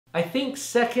I think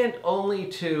second only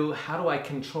to how do I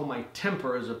control my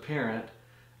temper as a parent,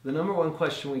 the number one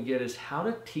question we get is how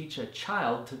to teach a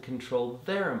child to control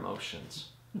their emotions.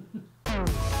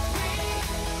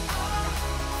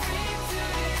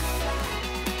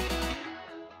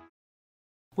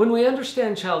 When we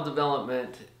understand child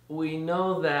development, we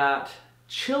know that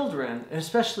children,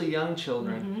 especially young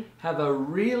children, have a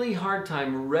really hard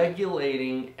time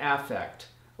regulating affect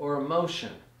or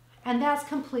emotion. And that's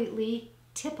completely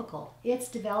typical. It's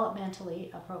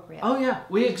developmentally appropriate. Oh yeah,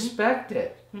 we expect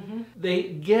it. They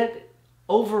get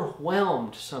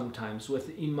overwhelmed sometimes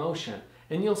with emotion.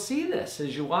 And you'll see this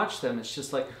as you watch them. It's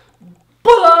just like,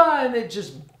 blah, and it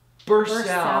just bursts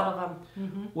out of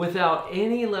them. without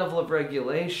any level of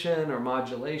regulation or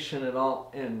modulation at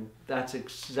all. And that's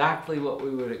exactly what we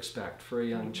would expect for a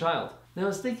young child. Now,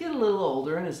 as they get a little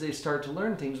older and as they start to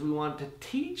learn things, we want to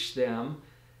teach them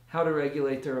how to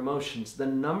regulate their emotions. The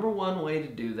number one way to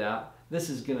do that, this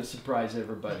is going to surprise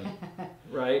everybody,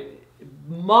 right?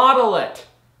 Model it.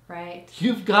 Right.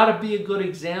 You've got to be a good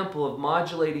example of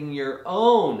modulating your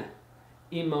own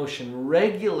emotion,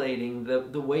 regulating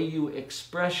the way you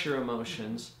express your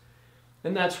emotions.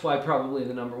 And that's why probably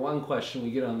the number one question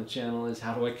we get on the channel is,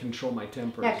 how do I control my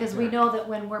temper? Yeah, because we know that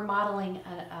when we're modeling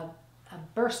a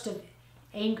burst of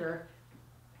anger,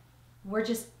 we're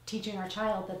just teaching our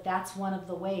child that that's one of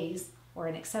the ways, or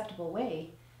an acceptable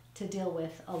way, to deal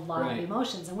with a lot of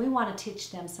emotions. And we want to teach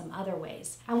them some other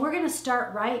ways. And we're going to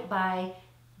start right by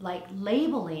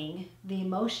labeling the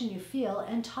emotion you feel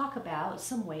and talk about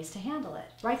some ways to handle it.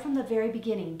 Right from the very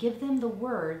beginning, give them the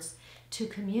words to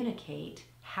communicate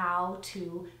how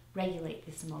to regulate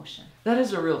this emotion. That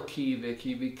is a real key,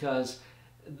 Vicki, because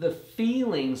the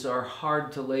feelings are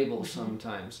hard to label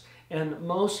sometimes. And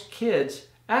most kids,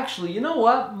 actually, you know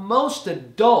what? Most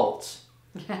adults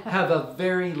have a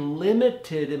very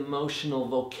limited emotional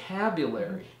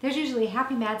vocabulary. There's usually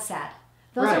happy, mad, sad.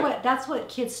 That's what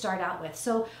kids start out with.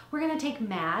 So we're going to take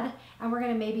mad and we're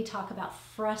going to maybe talk about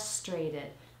frustrated,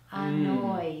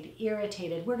 annoyed,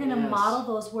 irritated. We're going to model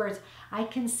those words. I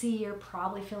can see you're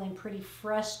probably feeling pretty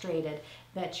frustrated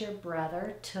that your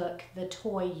brother took the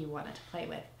toy you wanted to play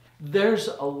with. There's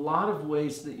a lot of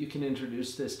ways that you can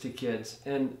introduce this to kids.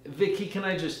 And Vicki, can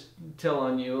I just tell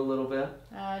on you a little bit?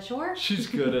 Sure. She's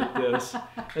good at this.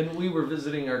 And we were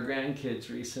visiting our grandkids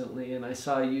recently, and I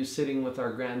saw you sitting with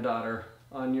our granddaughter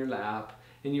on your lap,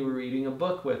 and you were reading a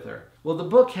book with her. Well, the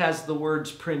book has the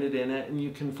words printed in it, and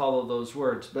you can follow those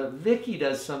words. But Vicki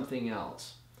does something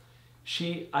else.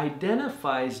 She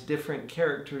identifies different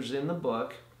characters in the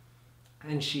book,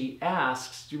 and she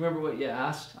asks, do you remember what you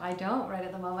asked? I don't right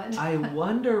at the moment. I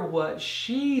wonder what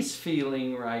she's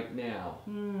feeling right now.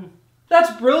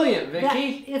 That's brilliant,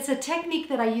 Vicki. It's a technique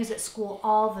that I use at school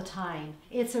all the time.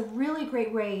 It's a really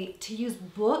great way to use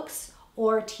books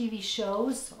or TV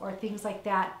shows or things like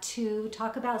that to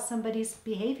talk about somebody's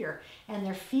behavior and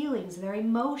their feelings, their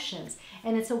emotions.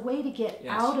 And it's a way to get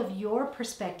out of your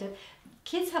perspective.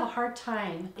 Kids have a hard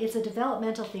time. It's a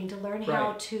developmental thing to learn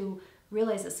how to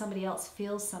realize that somebody else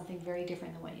feels something very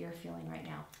different than what you're feeling right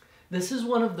now. This is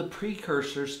one of the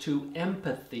precursors to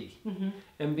empathy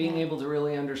and being able to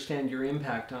really understand your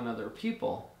impact on other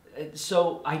people.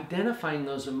 So identifying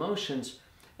those emotions.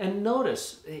 And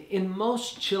notice, in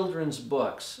most children's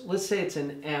books, let's say it's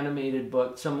an animated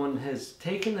book, someone has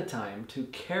taken the time to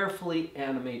carefully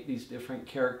animate these different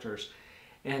characters,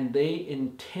 and they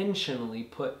intentionally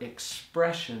put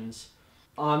expressions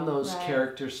on those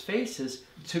characters' faces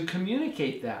to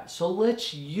communicate that. So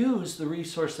let's use the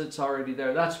resource that's already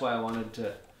there. That's why I wanted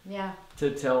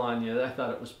to tell on you. I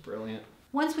thought it was brilliant.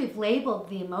 Once we've labeled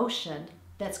the emotion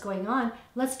that's going on,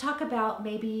 let's talk about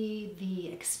maybe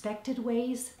the expected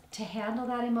ways to handle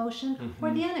that emotion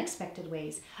or the unexpected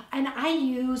ways. And I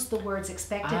use the words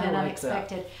expected and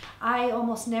unexpected. I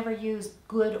almost never use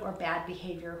good or bad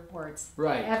behavior words.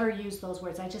 I ever use those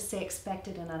words. I just say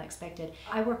expected and unexpected.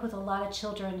 I work with a lot of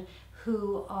children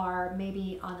who are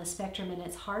maybe on the spectrum, and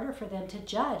it's harder for them to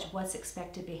judge what's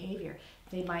expected behavior.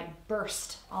 They might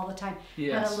burst all the time. I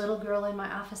had a little girl in my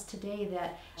office today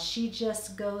that she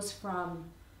just goes from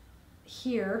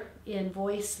here in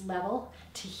voice level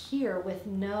to here with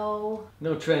no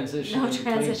transition,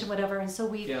 whatever. And so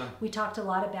we talked a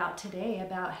lot about today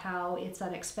about how it's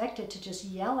unexpected to just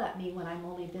yell at me when I'm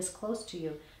only this close to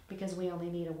you, because we only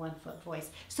need a 1-foot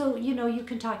voice. So you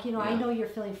can talk, I know you're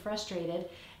feeling frustrated,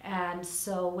 and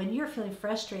so when you're feeling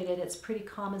frustrated, it's pretty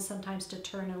common sometimes to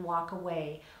turn and walk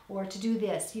away or to do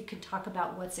this. You can talk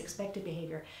about what's expected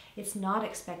behavior. It's not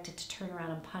expected to turn around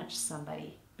and punch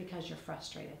somebody because you're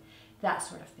frustrated. That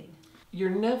sort of thing. You're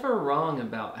never wrong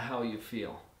about how you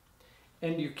feel.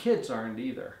 and your kids aren't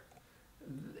either.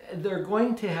 They're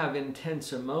going to have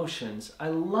intense emotions. I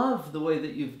love the way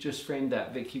that you've just framed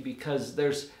that, Vicki, because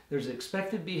there's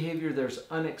expected behavior, there's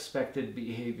unexpected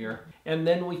behavior, and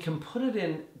then we can put it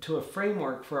into a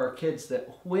framework for our kids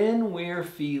that when we're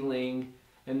feeling,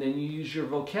 and then you use your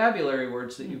vocabulary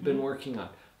words that you've been working on,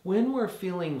 when we're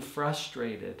feeling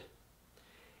frustrated,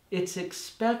 it's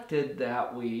expected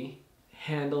that we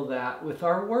handle that with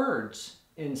our words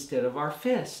instead of our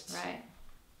fists. Right.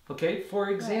 Okay,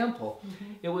 for example,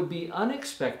 it would be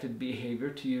unexpected behavior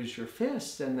to use your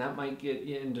fists, and that might get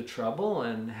you into trouble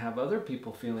and have other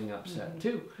people feeling upset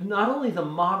too. Not only the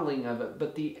modeling of it,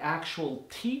 but the actual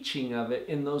teaching of it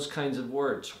in those kinds of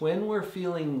words. When we're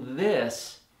feeling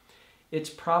this, it's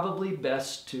probably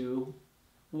best to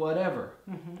whatever,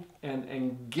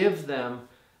 and give them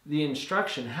the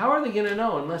instruction. How are they going to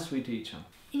know unless we teach them?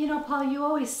 You know, Paul, you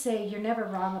always say you're never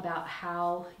wrong about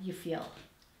how you feel.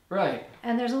 Right.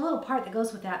 And there's a little part that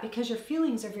goes with that because your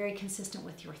feelings are very consistent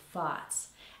with your thoughts.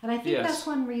 And I think that's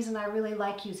one reason I really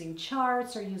like using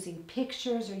charts or using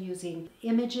pictures or using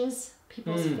images,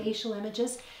 people's facial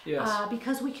images,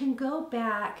 because we can go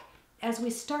back as we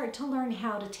start to learn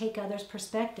how to take others'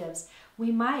 perspectives.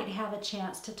 We might have a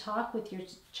chance to talk with your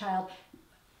child,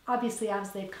 obviously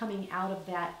as they're coming out of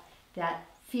that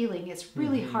feeling. It's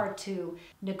really hard to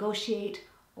negotiate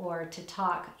or to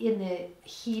talk in the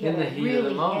heat of a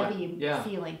really heavy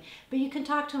feeling. But you can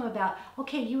talk to them about,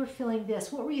 okay, you were feeling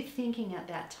this. What were you thinking at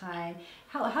that time?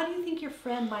 How do you think your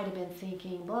friend might have been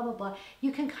thinking? Blah, blah, blah.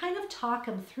 You can kind of talk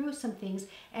them through some things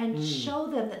and show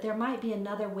them that there might be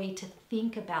another way to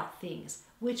think about things,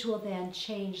 which will then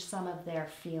change some of their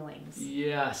feelings.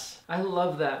 Yes, I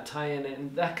love that tie-in,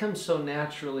 and that comes so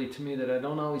naturally to me that I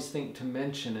don't always think to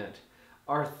mention it.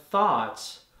 Our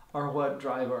thoughts are what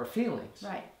drive our feelings.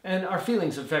 Right. And our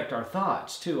feelings affect our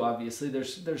thoughts too, obviously.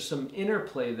 There's some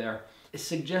interplay there.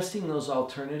 Suggesting those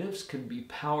alternatives could be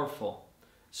powerful.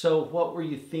 So what were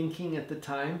you thinking at the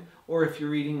time? Or if you're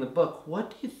reading the book, what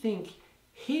do you think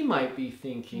he might be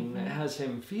thinking that has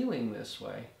him feeling this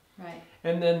way? Right.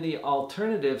 And then the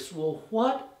alternatives, well,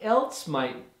 what else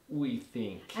might we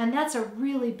think? And that's a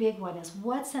really big one, is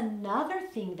what's another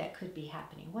thing that could be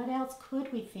happening? What else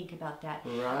could we think about that?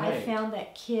 Right. I found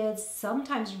that kids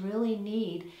sometimes really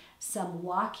need some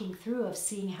walking through of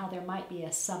seeing how there might be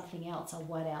a something else, a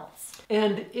what else.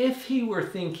 And if he were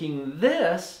thinking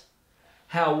this,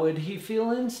 how would he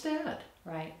feel instead?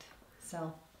 Right.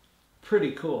 So.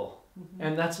 Pretty cool.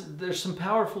 And there's some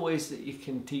powerful ways that you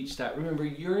can teach that. Remember,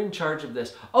 you're in charge of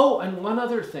this. Oh, and one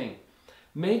other thing.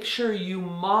 Make sure you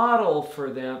model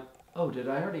for them. Oh, did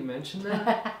I already mention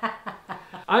that?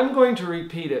 I'm going to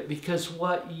repeat it because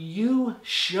what you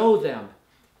show them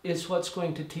is what's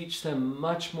going to teach them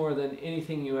much more than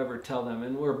anything you ever tell them.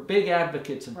 And we're big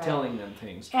advocates of telling them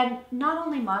things. And not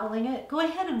only modeling it, go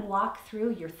ahead and walk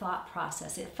through your thought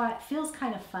process. It feels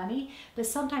kind of funny, but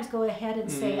sometimes go ahead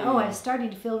and say, oh, I'm starting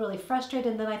to feel really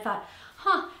frustrated. And then I thought,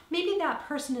 maybe that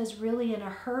person is really in a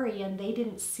hurry and they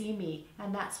didn't see me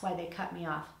and that's why they cut me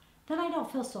off. Then I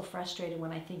don't feel so frustrated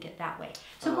when I think it that way.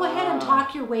 So go ahead and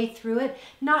talk your way through it,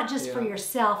 not just for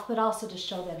yourself, but also to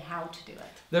show them how to do it.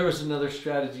 There was another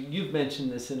strategy. You've mentioned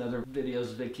this in other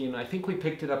videos, Vicki, and I think we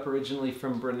picked it up originally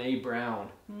from Brene Brown,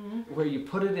 where you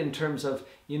put it in terms of,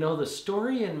 you know, the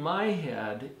story in my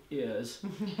head is,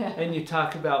 and you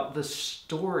talk about the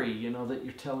story, you know, that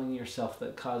you're telling yourself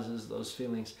that causes those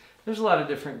feelings. There's a lot of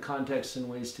different contexts and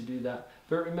ways to do that.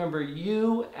 But remember,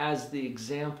 you as the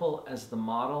example, as the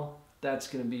model, that's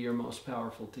going to be your most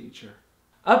powerful teacher.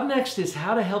 Up next is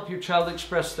how to help your child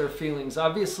express their feelings.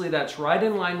 Obviously, that's right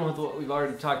in line with what we've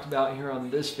already talked about here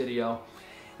on this video.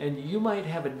 And you might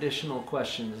have additional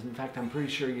questions. In fact, I'm pretty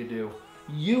sure you do.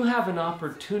 You have an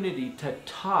opportunity to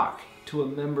talk to a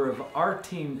member of our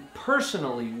team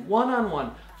personally,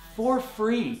 one-on-one, for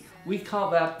free. We call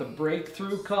that the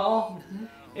breakthrough call.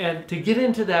 And to get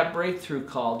into that breakthrough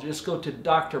call, just go to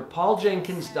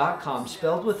drpauljenkins.com,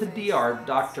 spelled with a DR,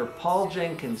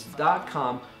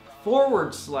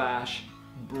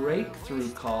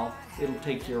 drpauljenkins.com/breakthrough call. It'll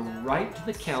take you right to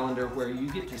the calendar where you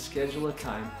get to schedule a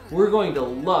time. We're going to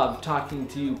love talking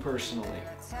to you personally.